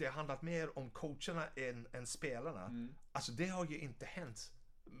 att det har handlat mer om coacherna än spelarna. Alltså det har ju inte hänt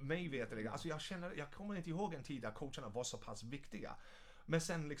mig veteligen. Alltså jag kommer inte ihåg en tid där coacherna var så pass viktiga. Men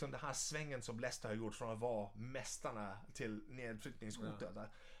sen liksom den här svängen som Leicester har gjort från att vara mästarna till nedflyttningshotet där.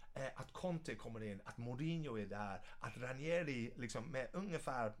 Att Conte kommer in, att Mourinho är där, att Ranieri liksom med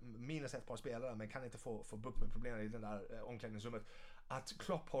ungefär minus ett par spelare men kan inte få bukt med problemen i den där omklädningsrummet. Att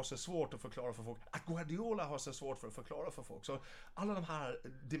Klopp har så svårt att förklara för folk, att Guardiola har så svårt för att förklara för folk. Så alla de här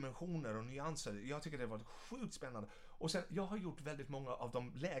dimensioner och nyanser, jag tycker det har varit sjukt spännande. Och sen, jag har gjort väldigt många av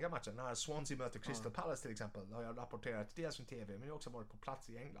de lägarmatcherna. När Swansea möter Crystal Palace till exempel, har jag rapporterat dels från TV, men jag har också varit på plats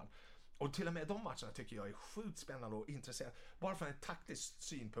i England. Och till och med de matcherna tycker jag är sjukt spännande och intressant. Bara från en taktisk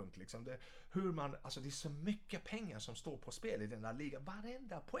synpunkt liksom. Det är så mycket pengar som står på spel i den där ligan.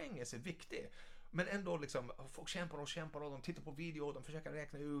 Varenda poäng är så viktig. Men ändå liksom, folk kämpar och de tittar på video och de försöker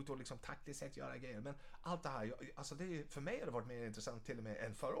räkna ut och liksom taktiskt sett göra grejer. Men allt det här, alltså för mig har det varit mer intressant till och med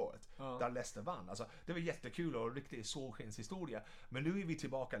än förra året. Där Leicester vann. Alltså, det var jättekul och riktigt solskenshistoria. Men nu är vi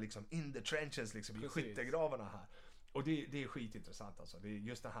tillbaka liksom in the trenches, liksom i skyttegravarna här. Och det är skitintressant alltså. Det är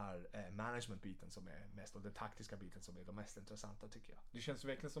just den här management-biten som är mest, och den taktiska biten som är de mest intressanta tycker jag. Det känns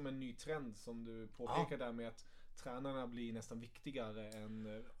verkligen som en ny trend som du påpekar där med att tränarna blir nästan viktigare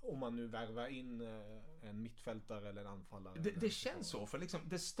än om man nu värvar in en mittfältare eller en anfallare. Det känns så, för liksom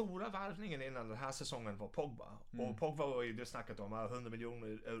det stora värvningen innan den här säsongen var Pogba. Och Pogba var ju det snackat om 100 miljoner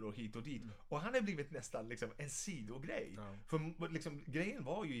euro hit och dit. Och han har blivit nästan liksom en sidogrej. För liksom, grejen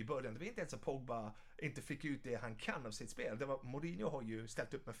var ju i början, det var inte ens att Pogba inte fick ut det han kan av sitt spel. Det var, Mourinho har ju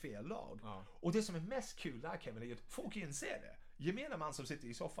ställt upp med fel lag. Och det som är mest kul där, Kevin, är att folk inser det. Gemene man som sitter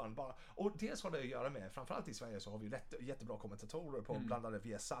i soffan bara, och dels har det att göra med, framförallt i Sverige så har vi jättebra kommentatorer på bland annat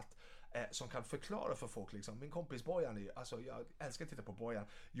Viasat som kan förklara för folk liksom. Min kompis Bojan, alltså jag älskar att titta på Bojan,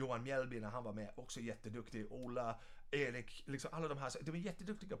 Johan Mjällby när han var med, också jätteduktig, Ola, Erik, liksom alla de här, de är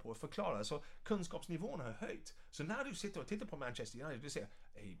jätteduktiga på att förklara, så kunskapsnivån har höjt. Så när du sitter och tittar på Manchester United, du ser,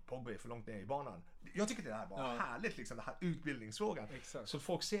 Pogba är för långt ner i banan. Jag tycker det här var härligt, liksom, den här utbildningsfrågan. Exakt. Så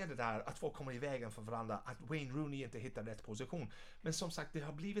folk ser det där, att folk kommer i vägen för varandra, att Wayne Rooney inte hittar rätt position. Men som sagt, det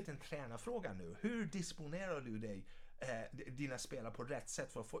har blivit en tränarfråga nu. Hur disponerar du dig, dina spelare på rätt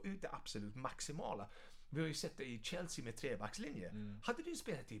sätt för att få ut det absolut maximala? Vi har ju sett det i Chelsea med trebackslinje. Hade du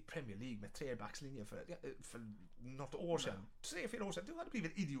spelat i Premier League med trebackslinje för något år sedan, 3-4 år sedan, du hade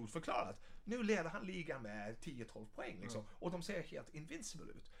blivit idiotförklarat. Nu leder han ligan med 10-12 poäng liksom, och de ser helt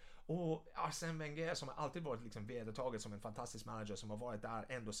invincible ut. Och Arsene Wenger som har alltid varit liksom vedertaget som en fantastisk manager som har varit där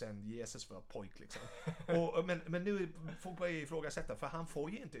ändå sen Jesus var pojk liksom. Men nu får man ifrågasätta, för han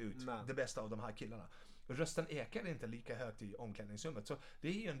får ju inte ut det bästa av de här killarna. Rösten ekar inte lika högt i omklädningsrummet, så det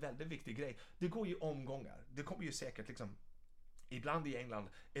är ju en väldigt viktig grej. Det går ju omgångar. Det kommer ju säkert liksom, ibland i England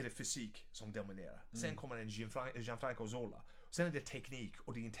är det fysik som dominerar. Sen kommer en Gianfranco Zola. Sen är det teknik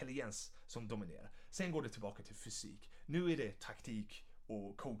och det är intelligens som dominerar. Sen går det tillbaka till fysik. Nu är det taktik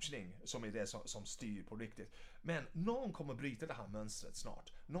och coachning som är det som styr på riktigt. Men någon kommer bryta det här mönstret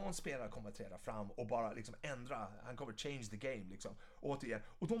snart. Någon spelare kommer träda fram och bara liksom ändra, han kommer change the game liksom, återigen.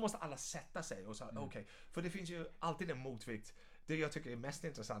 Och då måste alla sätta sig och säga okej. För det finns ju alltid en motvikt. Det jag tycker är mest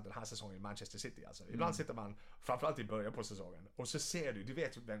intressant den här säsongen i Manchester City alltså. Ibland sitter man, framförallt i början på säsongen, och så ser du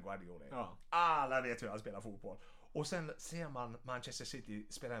vet vem Guardiola är. Alla vet hur han spelar fotboll. Och sen ser man Manchester City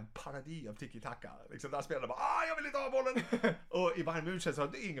spela en parodi av tiki-taka. Liksom där spelar de bara, jag vill inte ha bollen. Och i Bayern München så är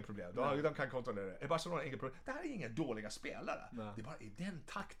det inget problem. De kan kontrollera det. I Barcelona inget problem. Det här är inga dåliga spelare. Nej. Det är bara i den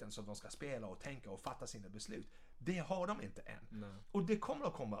takten som de ska spela och tänka och fatta sina beslut. Det har de inte än. Nej. Och det kommer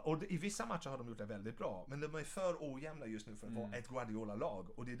att komma. Och i vissa matcher har de gjort det väldigt bra. Men de är för ojämna just nu för att vara ett Guardiola-lag.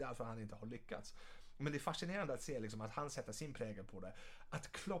 Och det är därför han inte har lyckats. Men det är fascinerande att se liksom, att han sätter sin prägel på det.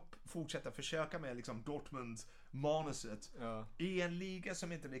 Att Klopp fortsätter försöka med liksom, Dortmund-manuset i en liga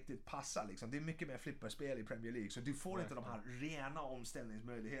som inte riktigt passar. Liksom. Det är mycket mer flipperspel i Premier League. Så du får inte de här rena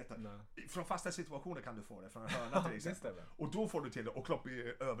omställningsmöjligheterna. Från fasta situationer kan du få det. Från en hörna till exempel. Och då får du till det. Och Klopp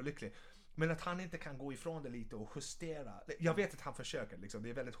är överlycklig. Men att han inte kan gå ifrån det lite och justera. Jag vet att han försöker. Liksom. Det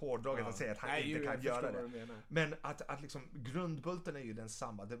är väldigt hårdraget att säga att han inte kan göra det. Men att liksom, grundbulten är ju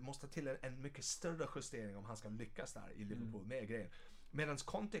densamma. Det måste till en mycket större justering om han ska lyckas där i Liverpool med grejen. Medan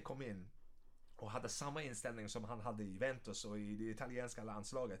Conte kom in och hade samma inställning som han hade i Juventus och i det italienska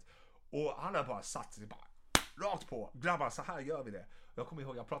landslaget. Och han har bara satt sig bara rakt på. Grabbar, så här gör vi det. Jag kommer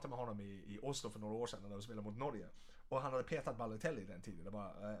ihåg, jag pratade med honom i Oslo för några år sedan när de spelade mot Norge. Och han hade petat Balotelli den tiden. Det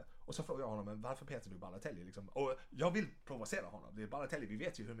bara, och så frågade jag honom, men varför petar du Balotelli? Liksom? Och jag vill provocera honom. Det är Balotelli, vi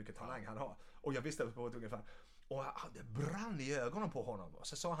vet ju hur mycket talang han har. Och jag visste på ett ungefär. Och det brann i ögonen på honom. Och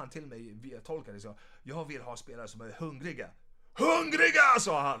så sa han till mig via tolkare, så jag vill ha spelare som är hungriga. Hungriga,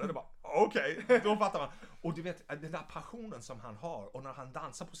 sa han. Och det bara, okej, då fattar man. Och du vet, den där passionen som han har. Och när han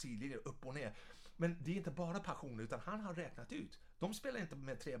dansar på sidlinjen upp och ner. Men det är inte bara passion, utan han har räknat ut. De spelar inte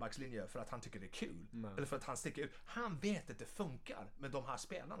med trebackslinje för att han tycker det är kul. Nej. Eller för att han sticker ut. Han vet att det funkar med de här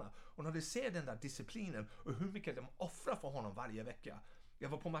spelarna. Och när du ser den där disciplinen och hur mycket de offrar för honom varje vecka. Jag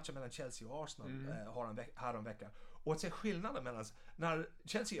var på matchen mellan Chelsea och Arsenal här en vecka. Och att se skillnaden mellan när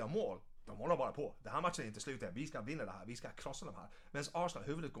Chelsea gör mål, de håller bara på. Den här matchen är inte slut än. Vi ska vinna det här. Vi ska krossa de här. Men Arsenal,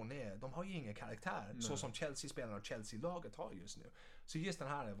 huvudet går ner. De har ju ingen karaktär. Så som Chelsea-spelarna och Chelsea-laget har just nu. Så just den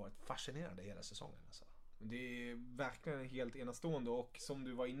här har varit fascinerande hela säsongen. Alltså. Det är verkligen helt enastående. Och som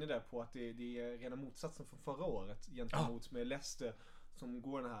du var inne där på att det är rena motsatsen från förra året. Gentemot med Leicester som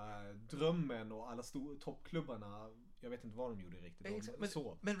går den här drömmen och alla toppklubbarna. Jag vet inte vad de gjorde riktigt.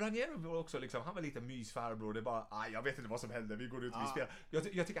 Men Ranieri var också liksom, han var lite mysfarbror. Det är bara, jag vet inte vad som händer. Vi går ut och vi spelar.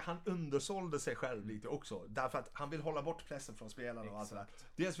 Jag tycker han undersålde sig själv lite också. Därför att han vill hålla bort pressen från spelarna och allt det där.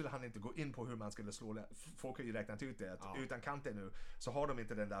 Dels vill han inte gå in på hur man skulle slå det. Folk har ju räknat ut det. Att utan Kanté nu så har de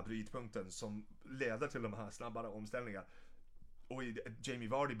inte den där brytpunkten som leder till de här snabbare omställningarna. och Jamie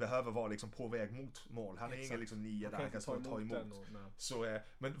Vardy behöver vara liksom på väg mot mål. Han är ingen liksom 9 där han kan ta emot. Så,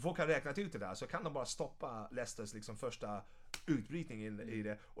 men folk har räknat ut det där, så kan de bara stoppa Leicesters liksom första utbrytning i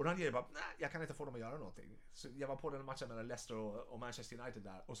det. Och Ranieri bara, nej, jag kan inte få dem att göra någonting. Så jag var på den matchen mellan Leicester och Manchester United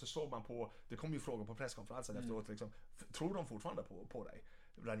där, och så såg man på, det kom ju frågor på presskonferensen efteråt liksom, tror de fortfarande på dig,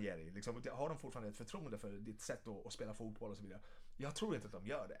 Ranieri? Liksom, har de fortfarande ett förtroende för ditt sätt att spela fotboll och så vidare? Jag tror inte att de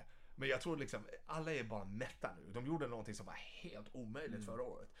gör det. Men jag tror liksom, alla är bara mätta nu. De gjorde någonting som var helt omöjligt förra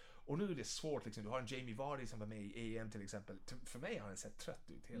året. Och nu är det svårt liksom. Du har en Jamie Vardy som var med i EM till exempel. För mig har han sett trött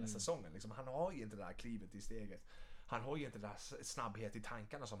ut hela säsongen. Liksom, han har ju inte det där klivet i steget. Han har ju inte det där snabbhet i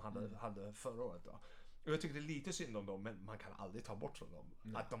tankarna som han hade förra året då. Och jag tycker det är lite synd om dem, men man kan aldrig ta bort från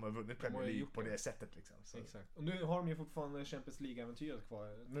dem att de har vunnit Premier League på det sättet liksom. Så. Exakt. Och nu har de ju fortfarande Champions League-äventyret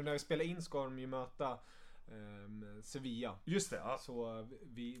kvar. Nu när vi spelar in ska de ju möta Sevilla. Just det, ja. Så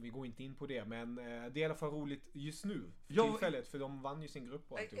vi går inte in på det, men det är i alla fall roligt just nu för tillfället, för de vann ju sin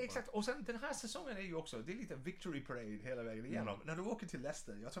grupp och alltihopa. Exakt, och sen den här säsongen är ju också, det är lite victory parade hela vägen igenom. När du åker till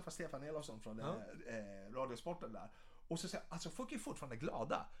Leicester, jag träffar Stefan Elofsson från Radiosporten där, och så säger alltså folk är fortfarande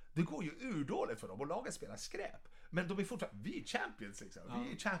glada. Det går ju urdåligt för dem och laget spelar skräp. Men de är fortfarande, vi är champions liksom.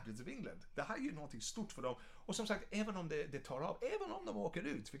 Vi är champions of England. Det här är ju någonting stort för dem. Och som sagt, även om det tar av, även om de åker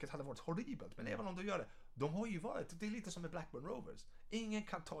ut, vilket hade varit horribelt, men även om de gör det, de har ju varit, det är lite som med Blackburn Rovers. Ingen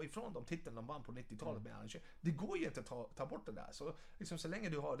kan ta ifrån dem titeln de vann på 90-talet med Alan. Det går ju inte att ta bort det där. Så liksom, så länge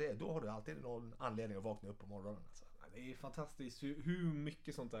du har det, då har du alltid någon anledning att vakna upp på morgonen alltså. Det är fantastiskt hur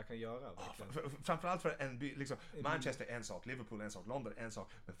mycket sånt där kan göra. Framförallt för en by, liksom, Manchester en sak, Liverpool en sak, London en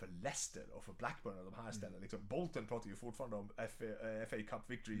sak, men för Leicester och för Blackburn och de här ställena, liksom, Bolton pratar ju fortfarande om FA Cup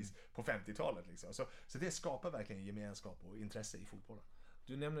victories på 50-talet liksom. Så det skapar verkligen gemenskap och intresse i fotbollen.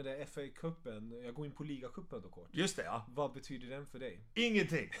 Du nämnde det, FA-cupen. Jag går in på ligacupen då kort. Just det, ja. Vad betyder den för dig?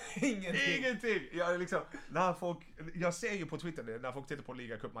 Ingenting. Jag ser ju på Twitter när folk tittar på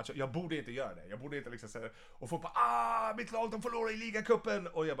ligacup-matcher. Jag borde inte göra det. Jag borde inte liksom säga, och folk bara, mitt lag, de förlorar i ligacupen.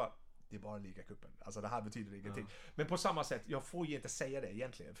 Och jag bara, det är bara ligacupen. Alltså det här betyder ingenting. Men på samma sätt, jag får ju inte säga det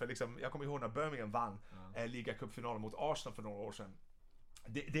egentligen. För liksom, jag kommer ihåg när Birmingham vann ligacupfinalen mot Arsenal för några år sedan.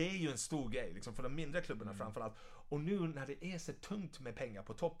 Det är ju en stor grej liksom, för de mindre klubbarna framförallt. Och nu när det är så tungt med pengar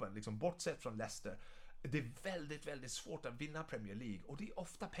på toppen, liksom, bortsett från Leicester, det är väldigt, väldigt svårt att vinna Premier League. Och det är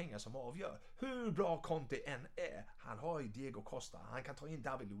ofta pengar som avgör. Hur bra Conte än är, han har ju Diego Costa, han kan ta in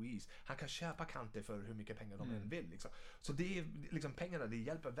David Luiz, han kan köpa Conte för hur mycket pengar de än vill liksom. Så det är liksom, pengarna, det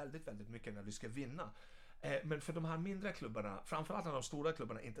hjälper väldigt, väldigt mycket när du ska vinna. Men för de här mindre klubbarna, framförallt när de stora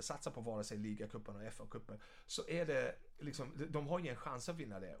klubbarna inte satsar på vare sig ligacupen och FA-cupen, så är det liksom, de har ju en chans att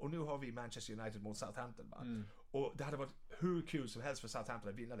vinna det. Och nu har vi Manchester United mot Southampton. Och det hade varit hur kul som helst för Southampton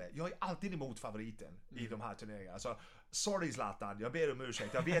att vinna det. Jag är alltid emot favoriten i de här turneringarna. Alltså, sorry Zlatan, jag ber om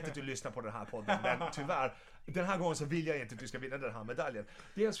ursäkt. Jag vet att du lyssnar på den här podden, men tyvärr, den här gången så vill jag inte att du ska vinna den här medaljen.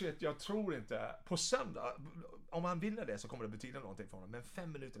 Dels för att jag tror inte, på söndag, om han vinner det så kommer det betyda någonting för honom. Men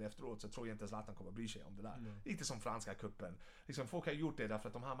 5 minuter efteråt så tror jag inte Zlatan kommer bry sig om det där. Lite som franska kuppen. Liksom, folk har gjort det därför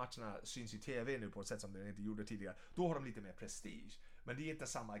att de här matcherna syns i TV nu på ett sätt som de inte gjorde tidigare. Då har de lite mer prestige. Men det är inte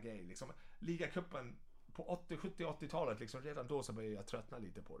samma grej. Liksom, ligacupen på 70-80-talet, liksom, redan då så började jag tröttna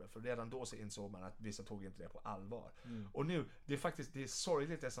lite på det. För redan då så insåg man att vissa tog inte det på allvar. Och nu, det är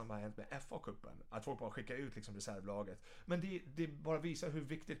sorgligt det som har hänt med FA-cupen. Att folk bara skickar ut liksom, reservlaget. Men det bara visar hur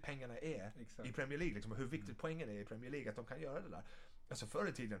viktigt pengarna är i Premier League. Liksom, och hur viktigt poängen är i Premier League. Att de kan göra det där. Alltså förr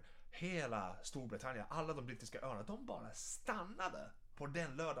i tiden, hela Storbritannien, alla de brittiska öarna, de bara stannade på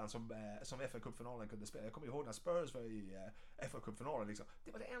den lördagen som FA-cupfinalen kunde spela. Jag kommer ihåg när Spurs var i FA-cupfinalen. Liksom.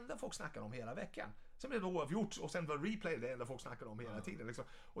 Det var det enda folk snackade om hela veckan. Sen blev det oavgjort och sen var replay det enda folk snackade om hela tiden. Liksom.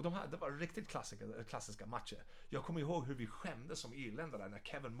 Och det var riktigt klassiska matcher. Jag kommer ihåg hur vi skämdes som irländare när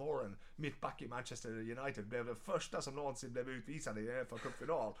Kevin Moran, mittback i Manchester United, blev den första som någonsin blev utvisad i en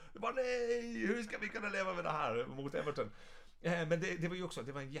FA-cupfinal. Det var nej, hur ska vi kunna leva med det här mot Everton? Men det var ju också,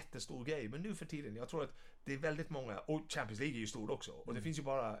 det var en jättestor grej. Men nu för tiden, jag tror att det är väldigt många, och Champions League är ju stor också. Och det finns ju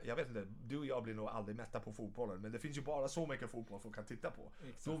bara, jag vet inte, du och jag blir nog aldrig mätta på fotbollen, men det finns ju bara så mycket fotboll folk kan titta på.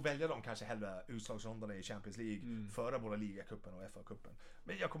 Exakt. Då väljer de kanske hellre utslagsronderna i Champions League före både ligacupen och FA-cupen.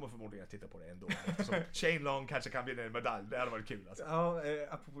 Men jag kommer förmodligen att titta på det ändå. Shane Long kanske kan vinna en medalj, det hade varit kul alltså. Ja,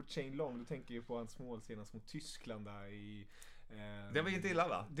 apropå Shane Long, du tänker ju på hans mål senast mot Tyskland där i... Det var inte illa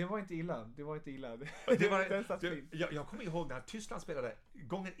va? Det var inte illa. Jag kommer ihåg när Tyskland spelade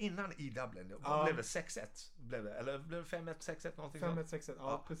gången innan i Dublin. Blev det 6-1? Eller blev det 5-1, 6-1? 5-1,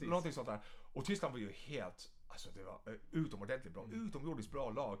 6-1, precis. Någonting sånt där. Och Tyskland var ju helt... Alltså det var utomordentligt bra. Utomordentligt bra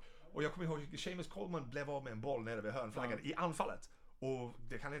lag. Och jag kommer ihåg Seamus Coleman blev av med en boll nere vid hörnflaggan i anfallet. Och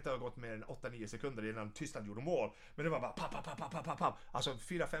det kan inte ha gått mer än 8-9 sekunder innan Tyskland gjorde mål. Men det var bara papp. Alltså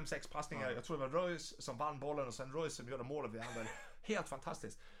 4-5-6 passningar. Jag tror det var Reus som vann bollen och sen Reus som gjorde målet vid andra. Helt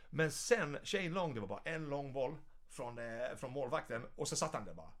fantastiskt. Men sen Shane Long, det var bara en lång boll från målvakten och så satt han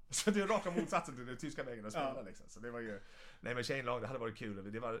där bara. Så det är raka motsatsen till den tyska vägen att spela liksom. Så det var ju, nej men Shane Long, det hade varit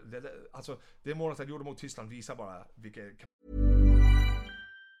kul. Det målet han gjorde mot Tyskland visar bara vilket.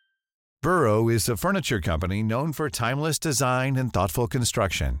 Burrow is a furniture company known for timeless design and thoughtful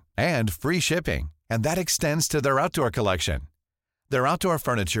construction and free shipping, and that extends to their outdoor collection. Their outdoor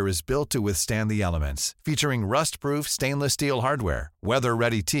furniture is built to withstand the elements, featuring rust-proof stainless steel hardware,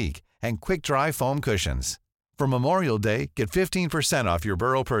 weather-ready teak, and quick-dry foam cushions. For Memorial Day, get 15% off your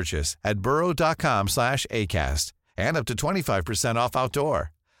Burrow purchase at burrow.com/acast and up to 25% off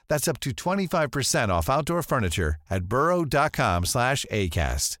outdoor. That's up to 25% off outdoor furniture at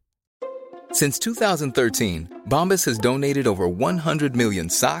burrow.com/acast. Since 2013, Bombas has donated over 100 million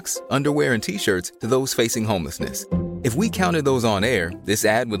socks, underwear, and T-shirts to those facing homelessness. If we counted those on air, this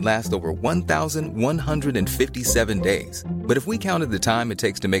ad would last over 1,157 days. But if we counted the time it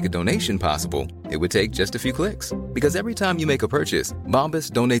takes to make a donation possible, it would take just a few clicks. Because every time you make a purchase,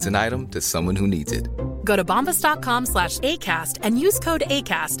 Bombas donates an item to someone who needs it. Go to bombas.com/ACAST and use code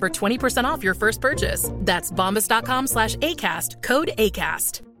ACAST for 20% off your first purchase. That's bombas.com/ACAST, code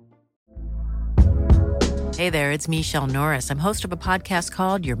ACAST. Hey there, it's Michelle Norris. I'm host of a podcast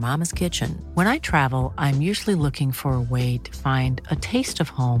called Your Mama's Kitchen. When I travel, I'm usually looking for a way to find a taste of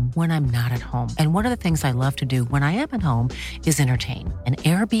home when I'm not at home. And one of the things I love to do when I am at home is entertain. And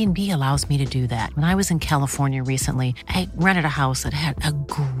Airbnb allows me to do that. When I was in California recently, I rented a house that had a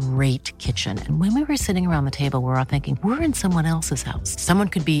great kitchen. And when we were sitting around the table, we were all thinking, we're in someone else's house. Someone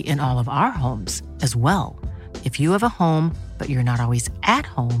could be in all of our homes as well. If you have a home, but you're not always at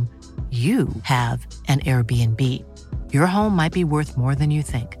home, you have an Airbnb. Your home might be worth more than you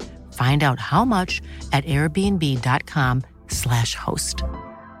think. Find out how much at airbnb.com/host.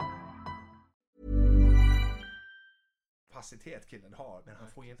 Kapacitet killen har, men han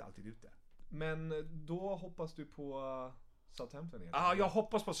får ju inte alltid ut det. Men då hoppas du på Southampton igen? Ja, jag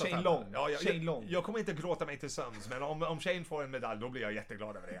hoppas på Southampton. Shane Long. Jag kommer inte gråta mig till sömns, men om Shane får en medalj, då blir jag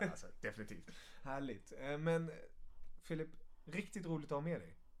jätteglad över det. Alltså, definitivt. Härligt. Men Filip, riktigt roligt att ha med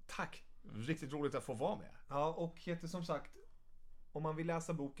dig. Tack. Riktigt roligt att få vara med. Ja, och heter som sagt, om man vill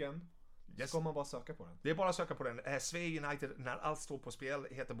läsa boken, ska man bara söka på den. Det är bara att söka på den. Sverige United, när allt står på spel,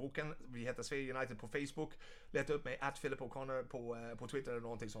 heter boken. Vi heter Sverige United på Facebook. Leta upp mig, @PhilipO'Connor på Twitter eller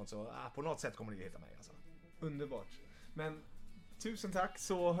någonting sånt. Så på något sätt kommer ni hitta mig. Alltså. Underbart. Men tusen tack,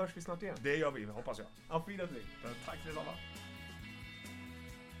 så hörs vi snart igen. Det gör vi, hoppas jag. Auf Wiedersehen. Tack för detsamma.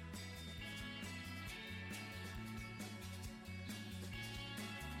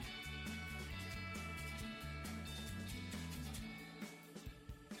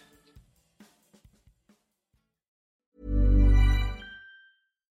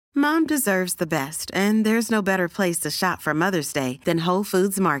 Mom deserves the best, and there's no better place to shop for Mother's Day than Whole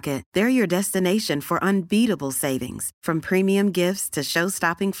Foods Market. They're your destination for unbeatable savings, from premium gifts to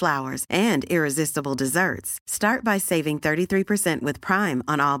show-stopping flowers and irresistible desserts. Start by saving 33% with Prime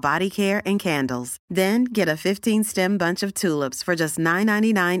on all body care and candles. Then get a 15-stem bunch of tulips for just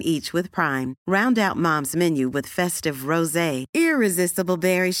 $9.99 each with Prime. Round out Mom's menu with festive rosé, irresistible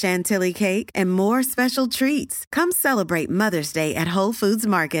berry chantilly cake, and more special treats. Come celebrate Mother's Day at Whole Foods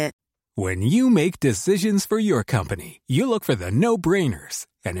Market. When you make decisions for your company, you look for the no-brainers.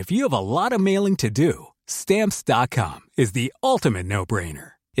 And if you have a lot of mailing to do, Stamps.com is the ultimate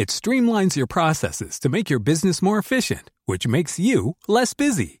no-brainer. It streamlines your processes to make your business more efficient, which makes you less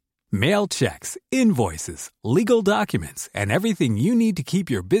busy. Mail checks, invoices, legal documents, and everything you need to keep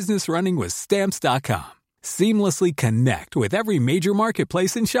your business running with Stamps.com. Seamlessly connect with every major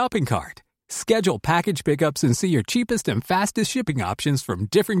marketplace and shopping cart. Schedule package pickups and see your cheapest and fastest shipping options from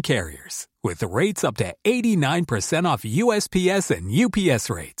different carriers. With rates up to 89% off USPS and UPS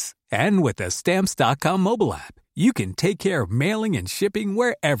rates. And with the Stamps.com mobile app, you can take care of mailing and shipping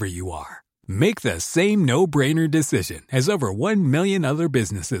wherever you are. Make the same no-brainer decision as over 1 million other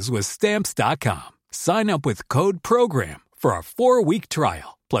businesses with Stamps.com. Sign up with code PROGRAM for a 4-week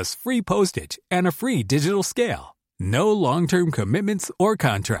trial, plus free postage and a free digital scale. No long-term commitments or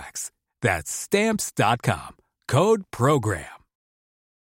contracts. That's Stamps.com. Code PROGRAM.